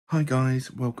Hi guys,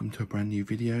 welcome to a brand new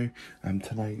video.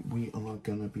 Today we are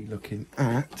going to be looking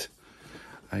at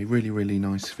a really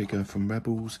nice figure from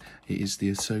Rebels. It is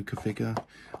the Ahsoka figure.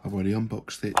 I've already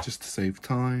unboxed it just to save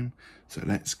time, so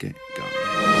let's get going.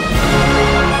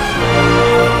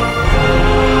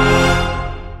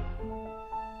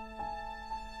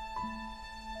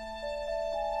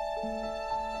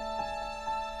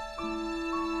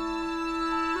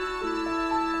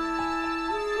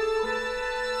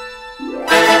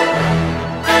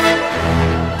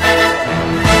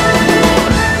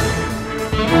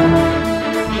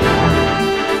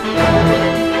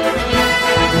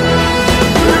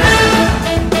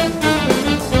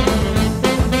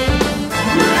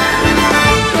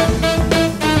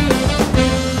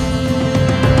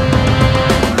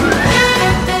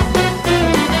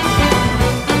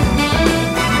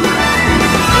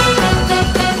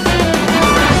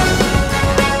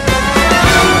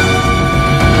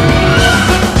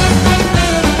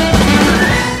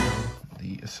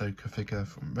 Ahsoka figure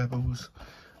from Rebels.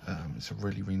 It's a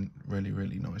really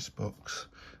nice box.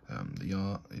 The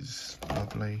art is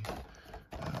lovely.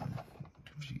 A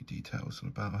few details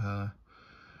about her.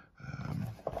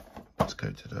 Let's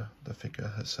go to the figure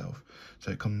herself.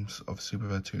 So it comes obviously with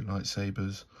her two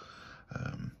lightsabers,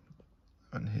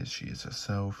 and here she is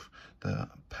herself. The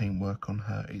paintwork on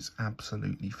her is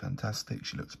absolutely fantastic.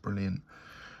 She looks brilliant.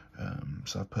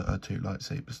 So I put her two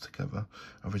lightsabers together.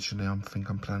 Originally I'm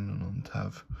planning on to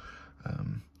have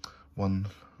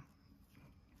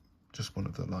just one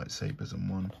of the lightsabers and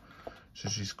one. So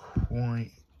she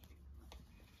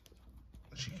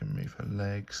can move her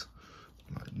legs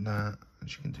like that, and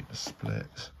she can do the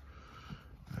splits.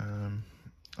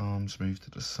 Arms move to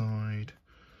the side.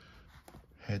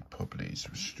 Head probably is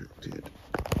restricted.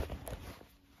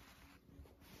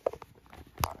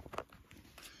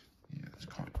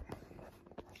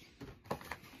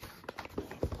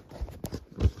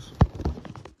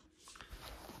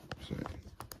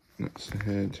 That's the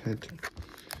head,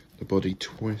 the body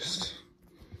twist,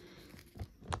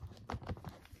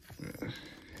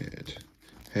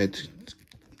 head,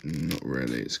 not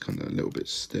really, it's kind of a little bit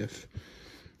stiff,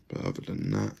 but other than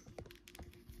that,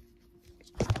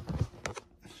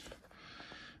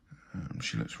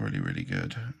 she looks really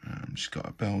good. She's got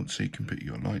a belt, so you can put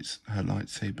her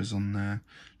lightsabers on there,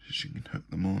 so she can hook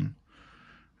them on.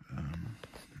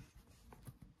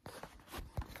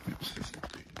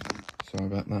 Sorry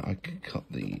about that, I cut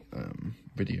the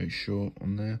video short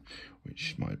on there,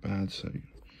 which is my bad, so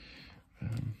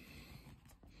can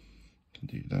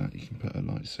do that. You can put a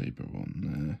lightsaber on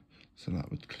there, so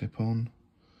that would clip on.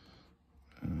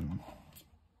 Hang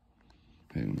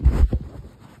on.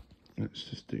 Let's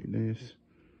just do this.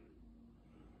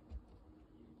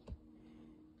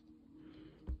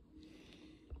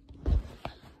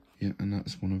 Yeah, and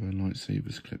that's one of her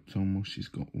lightsabers clipped on. Well, she's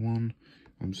got one.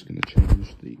 I'm just going to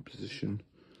change the position.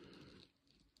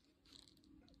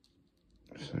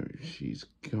 So she's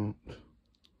got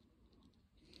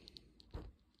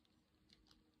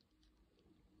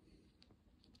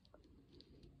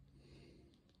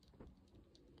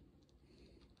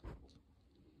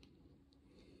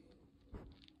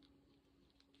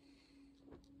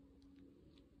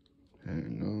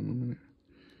hang on a minute.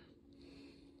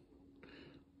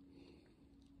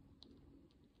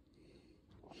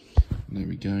 There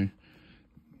we go.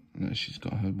 Now she's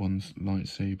got her one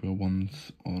lightsaber,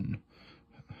 one's on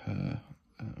her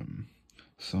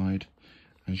side,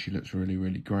 and she looks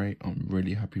really great. I'm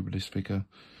really happy with this figure.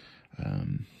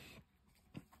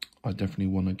 I definitely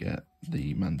want to get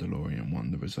the Mandalorian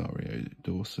one, the Rosario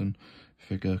Dawson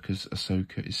figure, because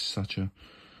Ahsoka is such a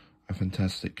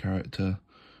fantastic character.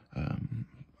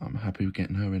 I'm happy with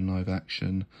getting her in live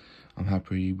action. I'm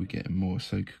happy we're getting more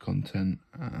Ahsoka content,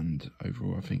 and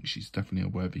overall I think she's definitely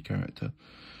a worthy character.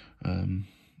 And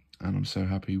I'm so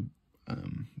happy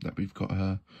that we've got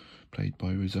her played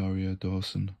by Rosario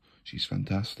Dawson. She's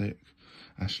fantastic.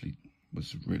 Ashley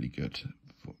was really good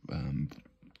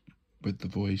with the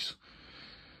voice.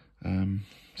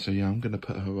 So yeah, I'm going to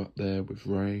put her up there with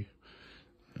Rey.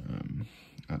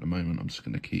 At the moment I'm just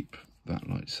going to keep that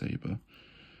lightsaber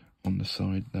on the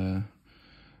side there.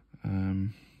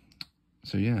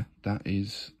 So yeah, that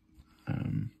is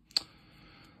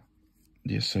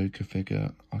the Ahsoka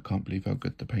figure. I can't believe how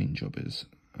good the paint job is.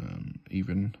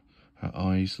 Even her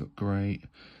eyes look great,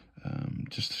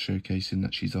 just showcasing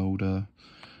that she's older.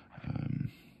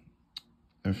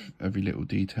 Every little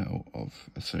detail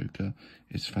of Ahsoka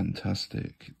is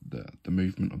fantastic. The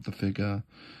movement of the figure,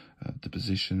 the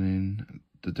positioning,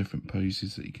 the different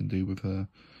poses that you can do with her.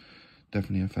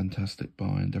 Definitely a fantastic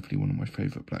buy, and definitely one of my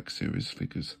favourite Black Series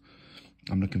figures.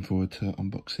 I'm looking forward to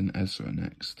unboxing Ezra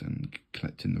next and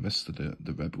collecting the rest of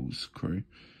the Rebels crew.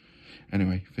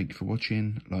 Anyway, thank you for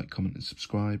watching. Like, comment and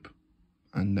subscribe.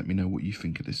 And let me know what you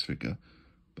think of this figure.